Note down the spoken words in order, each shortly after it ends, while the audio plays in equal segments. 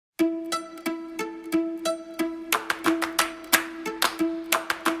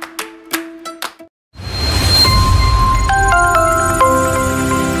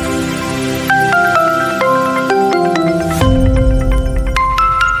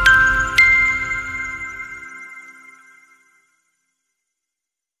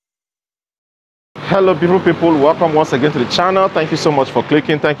Hello beautiful people, welcome once again to the channel. Thank you so much for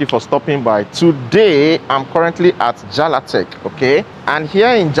clicking. Thank you for stopping by. Today I'm currently at Jalatech, okay, and here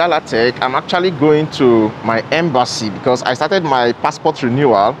in Jalatech I'm actually going to my embassy because I started my passport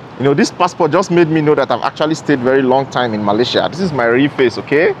renewal. You know, this passport just made me know that I've actually stayed very long time in Malaysia. This is my real face,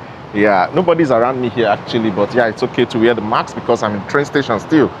 okay? Yeah, nobody's around me here actually, but yeah, it's okay to wear the mask because I'm in train station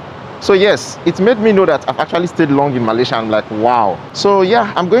still. So yes, it made me know that I've actually stayed long in Malaysia. I'm like, wow. So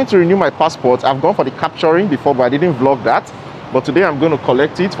yeah, I'm going to renew my passport. I've gone for the capturing before, but I didn't vlog that. But today I'm going to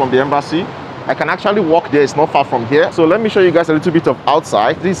collect it from the embassy. I can actually walk there, it's not far from here. So let me show you guys a little bit of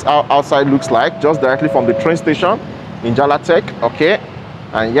outside. This is how outside looks like, just directly from the train station in Jalatech, okay?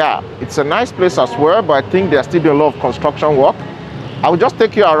 And yeah, it's a nice place as well, but I think there's still a lot of construction work. I will just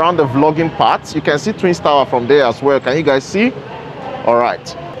take you around the vlogging part. You can see Twin Tower from there as well. Can you guys see? All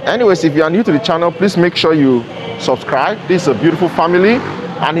right. Anyways, if you are new to the channel, please make sure you subscribe. This is a beautiful family,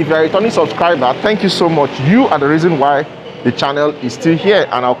 and if you are a returning subscriber, thank you so much. You are the reason why the channel is still here,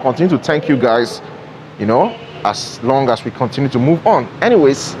 and I'll continue to thank you guys, you know, as long as we continue to move on.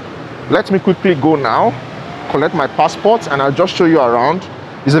 Anyways, let me quickly go now, collect my passport, and I'll just show you around.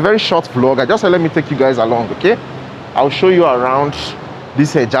 It's a very short vlog. I just said let me take you guys along, okay? I'll show you around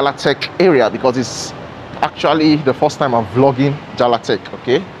this Jalatech area because it's actually the first time I'm vlogging Jalatech,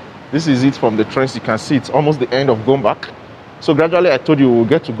 okay? This is it from the trains. You can see it's almost the end of Gombak. So gradually I told you we'll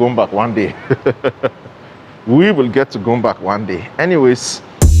get to Gombak one day. We will get to Gombak one day. Anyways,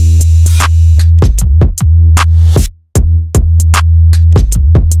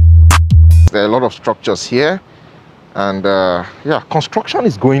 there are a lot of structures here, and yeah, construction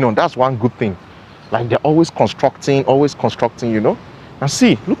is going on. That's one good thing. Like they're always constructing, you know. And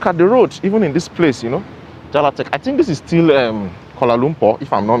see, look at the road, even in this place, you know. Jalatech. I think this is still Kuala Lumpur,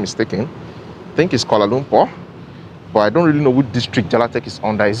 if I'm not mistaken. I think it's Kuala Lumpur, but I don't really know which district Jalatech is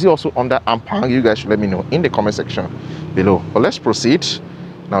under. Is it also under Ampang? You guys should let me know in the comment section below. But let's proceed.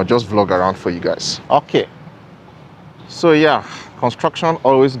 Now just vlog around for you guys. Okay. So yeah, construction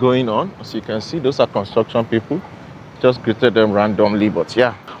always going on. As you can see, those are construction people. Just greeted them randomly, but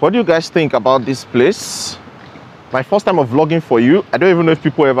yeah. What do you guys think about this place? My first time of vlogging for you. I don't even know if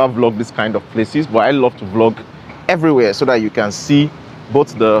people ever vlog this kind of places, but I love to vlog everywhere so that you can see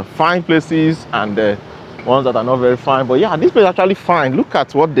both the fine places and the ones that are not very fine. But yeah, this place is actually fine. Look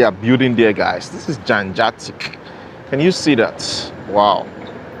at what they are building there, guys. This is Janjatik. Can you see that? Wow.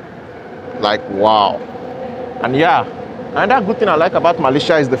 Like, wow. And yeah, another good thing I like about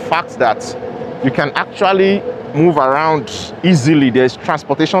Malaysia is the fact that you can actually move around easily. There's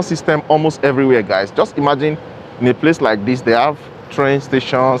transportation system almost everywhere, guys. Just imagine in a place like this, they have train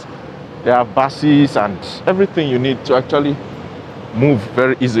stations, they have buses and everything you need to actually move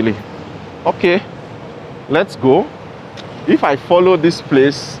very easily. Okay, let's go. If I follow this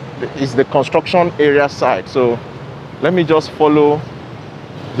place, it's the construction area side. So let me just follow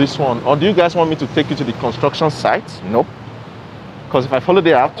this one. Or do you guys want me to take you to the construction site? Nope. Because if I follow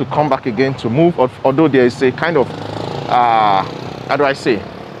there, I have to come back again to move. Although there is a kind of, how do I say?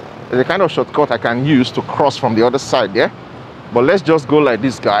 There's a kind of shortcut I can use to cross from the other side there. But let's just go like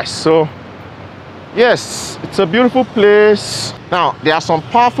this, guys. So yes, it's a beautiful place. Now there are some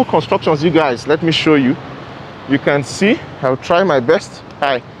powerful constructions, you guys. Let me show you. You can see, I'll try my best.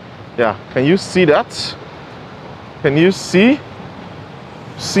 Hi. Yeah, can you see that? Can you see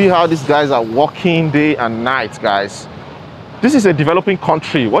how these guys are working day and night, guys? This is a developing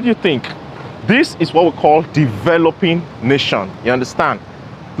country. What do you think? This is what we call developing nation. You understand?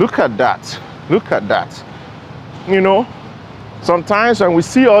 Look at that. Look at that. You know, sometimes when we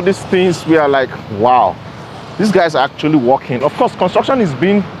see all these things, we are like, wow, these guys are actually working. Of course, construction is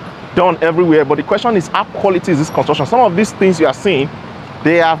being done everywhere, but the question is, how quality is this construction? Some of these things you are seeing,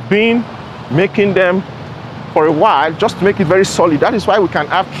 they have been making them for a while just to make it very solid. That is why we can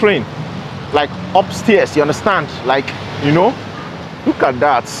have train like upstairs, you understand? Like, you know, look at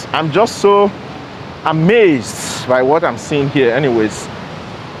that. I'm just so amazed by what I'm seeing here. Anyways,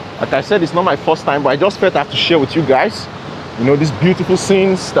 like I said, it's not my first time, but I just felt I have to share with you guys, you know, these beautiful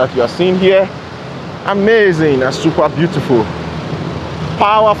scenes that you are seeing here. Amazing and super beautiful.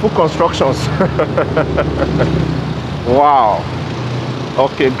 Powerful constructions. Wow.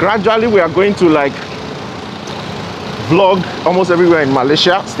 Okay, gradually we are going to like vlog almost everywhere in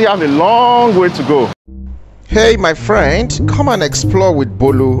Malaysia. Still have a long way to go. Hey my friend, come and explore with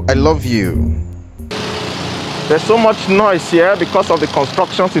Bolu. I love you. There's so much noise here because of the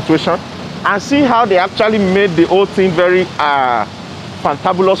construction situation, and see how they actually made the whole thing very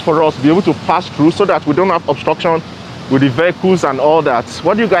fantabulous for us to be able to pass through so that we don't have obstruction with the vehicles and all that.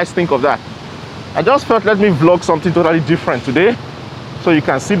 What do you guys think of that? I just felt let me vlog something totally different today. So you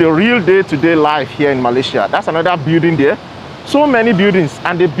can see the real day-to-day life here in Malaysia. That's another building there. So many buildings,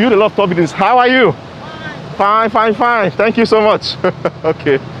 and they build a lot of tall buildings. How are you? Fine, fine, fine. Thank you so much.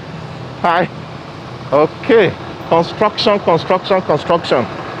 Okay. Hi. Okay. Construction, construction, construction.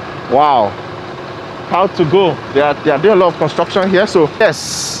 Wow. How to go? They are doing a lot of construction here. So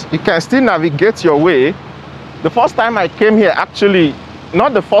yes, you can still navigate your way. The first time I came here, actually,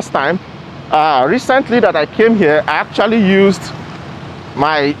 not the first time, recently that I came here, I actually used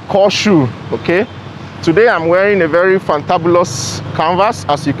my core shoe. Okay. Today I'm wearing a very fantabulous canvas,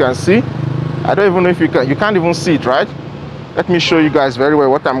 as you can see. I don't even know if you can't even see it, right? Let me show you guys very well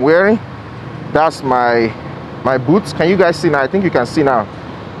what I'm wearing. That's my boots. Can you guys see now? I think you can see now.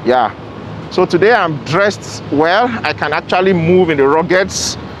 Yeah. So today I'm dressed well. I can actually move in the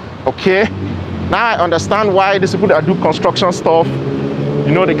ruggeds. Okay. Now I understand why these people that do construction stuff,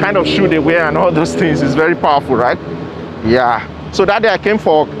 you know, the kind of shoe they wear and all those things is very powerful, right? Yeah. So that day I came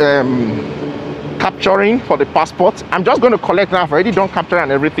for capturing for the passport. I'm just going to collect now. I've already done capturing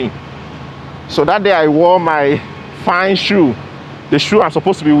and everything. So that day I wore my fine shoe, the shoe I'm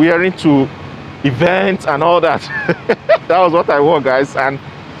supposed to be wearing to events and all that. That was what I wore, guys, and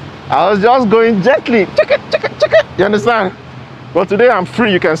I was just going gently. Check it, check it, check it. You understand? But today I'm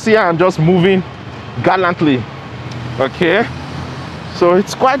free. You can see I'm just moving gallantly. Okay, so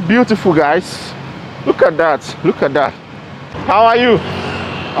it's quite beautiful, guys. Look at that. Look at that. How are you,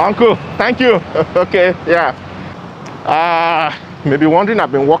 Uncle? Thank you. Okay, yeah. Maybe wondering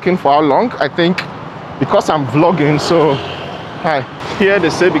I've been walking for how long. I think because I'm vlogging. So hi. Here they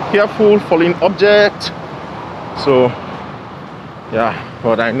say be careful, falling object. So yeah,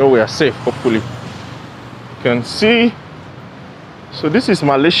 but I know we are safe, hopefully. You can see. So this is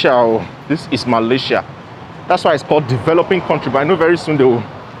Malaysia. Oh, this is Malaysia. That's why it's called developing country. But I know very soon they will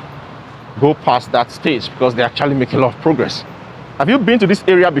go past that stage because they actually make a lot of progress. Have you been to this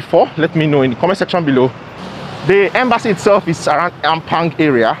area before? Let me know in the comment section below. The embassy itself is around Ampang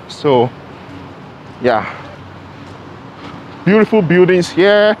area. So yeah, beautiful buildings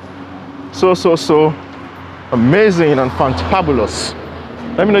here. So amazing and fantabulous.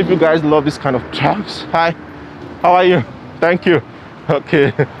 Let me know if you guys love this kind of tracks. Hi, how are you? Thank you. Okay.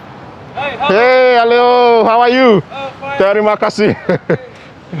 Hey, hello. Hey, hello. How are you? Fine. Terima kasih.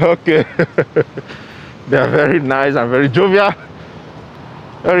 Okay. They are very nice and very jovial.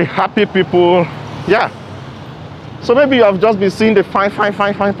 Very happy people. Yeah. So maybe you have just been seeing the fine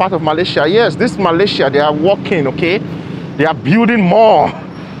part of Malaysia. Yes, this Malaysia, they are working, okay? They are building more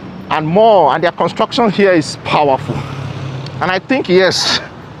and more, and their construction here is powerful. And I think, yes,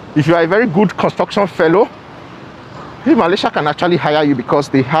 if you are a very good construction fellow, Malaysia can actually hire you because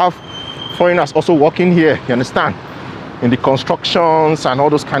they have foreigners also working here, you understand? In the constructions and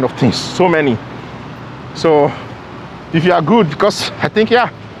all those kind of things. So many. So if you are good, because I think, yeah,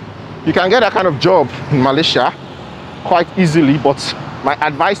 you can get that kind of job in Malaysia quite easily, but my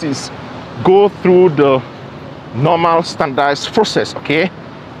advice is go through the normal standardized process, okay?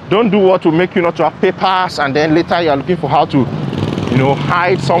 Don't do what will make you not to have papers and then later you are looking for how to, you know,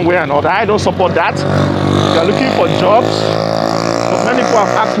 hide somewhere and all that. I don't support that. If you are looking for jobs, but many people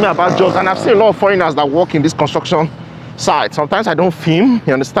have asked me about jobs, and I've seen a lot of foreigners that work in this construction site. Sometimes I don't film,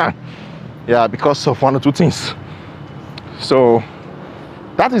 you understand? Yeah, because of one or two things. So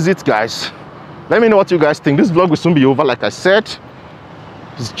that is it, guys. Let me know what you guys think. This vlog will soon be over, like I said.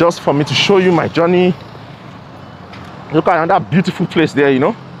 It's just for me to show you my journey. Look at another beautiful place there, you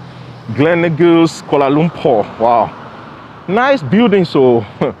know, Gleneagles, Kuala Lumpur. Wow, nice building. So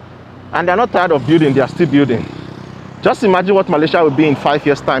and they're not tired of building, they are still building. Just imagine what Malaysia will be in 5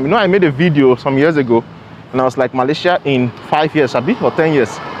 years time. You know, I made a video some years ago and I was like, Malaysia in 5 years, a bit, or 10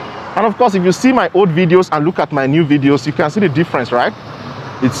 years. And of course, if you see my old videos and look at my new videos, you can see the difference, right?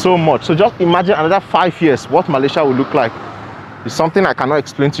 It's so much. So just imagine another 5 years, what Malaysia will look like. It's something I cannot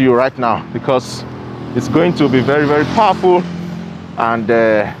explain to you right now because it's going to be very, very powerful, and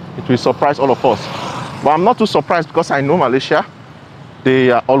it will surprise all of us. But I'm not too surprised because I know Malaysia, they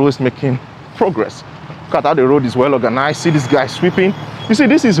are always making progress. Look at how the road is well organized. See this guy sweeping. You see,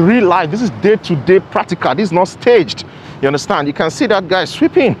 this is real life. This is day-to-day practical. This is not staged. You understand? You can see that guy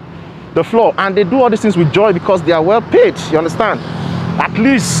sweeping the floor, and they do all these things with joy because they are well paid. You understand? At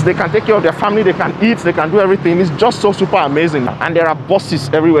least they can take care of their family, they can eat, they can do everything. It's just so super amazing. And there are bosses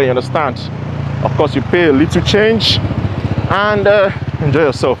everywhere, you understand? Of course, you pay a little change and enjoy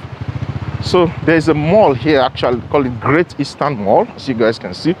yourself. So there's a mall here, actually called it Great Eastern Mall, as you guys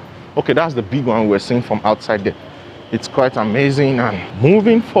can see. Okay, that's the big one we're seeing from outside there. It's quite amazing. And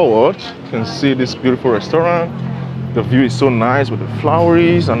moving forward, you can see this beautiful restaurant. The view is so nice with the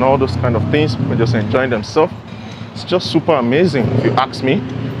floweries and all those kind of things. People just enjoying themselves. It's just super amazing, if you ask me.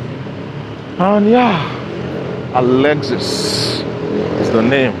 And yeah, Alexis is the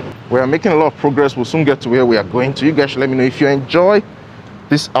name. We are making a lot of progress. We'll soon get to where we are going to. You guys should let me know if you enjoy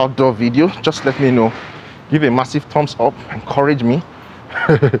this outdoor video. Just let me know. Give a massive thumbs up, encourage me.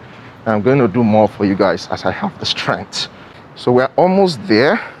 I'm going to do more for you guys as I have the strength. So we're almost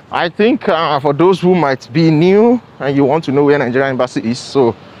there. I think for those who might be new and you want to know where Nigerian Embassy is,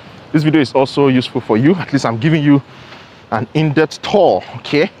 so this video is also useful for you. At least I'm giving you an in-depth tour,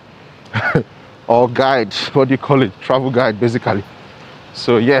 okay? Or guide, what do you call it? Travel guide, basically.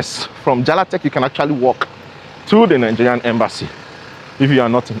 So yes, from Jalatech, you can actually walk to the Nigerian Embassy if you are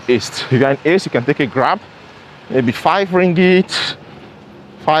not in East. If you are in East, you can take a grab, maybe 5 ringgit,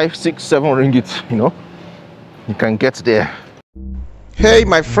 5, 6, 7 ringgit, you know, you can get there. Hey,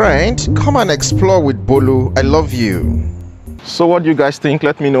 my friend, come and explore with Bolu. I love you. So what do you guys think?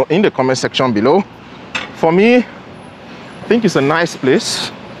 Let me know in the comment section below. For me, I think it's a nice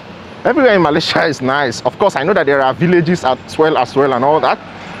place. Everywhere in Malaysia is nice. Of course, I know that there are villages as well and all that.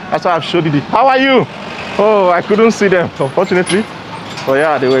 That's why I've showed you. How are you? Oh, I couldn't see them, unfortunately. But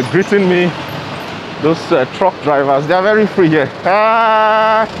yeah, they were greeting me. Those truck drivers, they are very free here.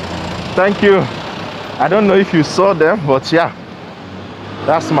 Thank you. I don't know if you saw them, but yeah,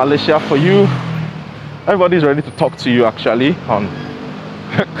 that's Malaysia for you. Everybody's ready to talk to you actually on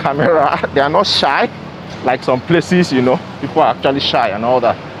camera. They are not shy like some places, you know, people are actually shy and all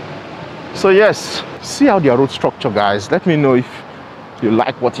that. So yes, see out their road structure, guys. Let me know if you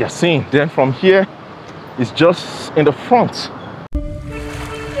like what you're seeing. Then from here, it's just in the front.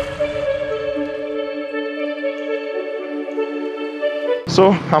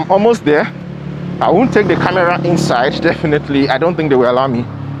 So I'm almost there. I won't take the camera inside, definitely. I don't think they will allow me.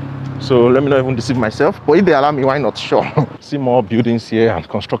 So let me not even deceive myself. But if they allow me, why not? Sure. See more buildings here and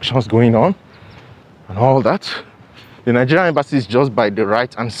constructions going on and all that. The Nigerian Embassy is just by the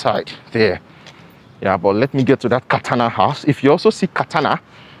right hand side there. Yeah, but let me get to that Katana house. If you also see Katana,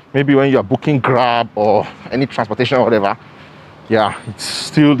 maybe when you're booking Grab or any transportation or whatever, yeah, it's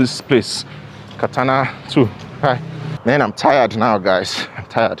still this place. Katana too. Hi. Man, I'm tired now, guys. I'm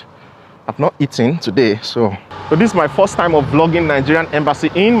tired. I've not eaten today, so this is my first time of vlogging Nigerian Embassy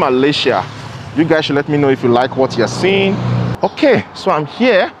in Malaysia. You guys should let me know if you like what you're seeing. Okay, so I'm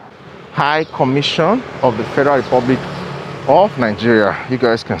here. High Commission of the Federal Republic of Nigeria. You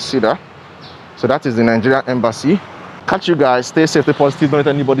guys can see that. So that is the Nigerian Embassy. Catch you guys. Stay safe, stay positive. Don't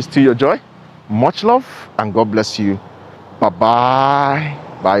let anybody steal your joy. Much love and God bless you. Bye-bye.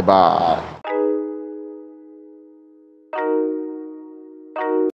 Bye-bye.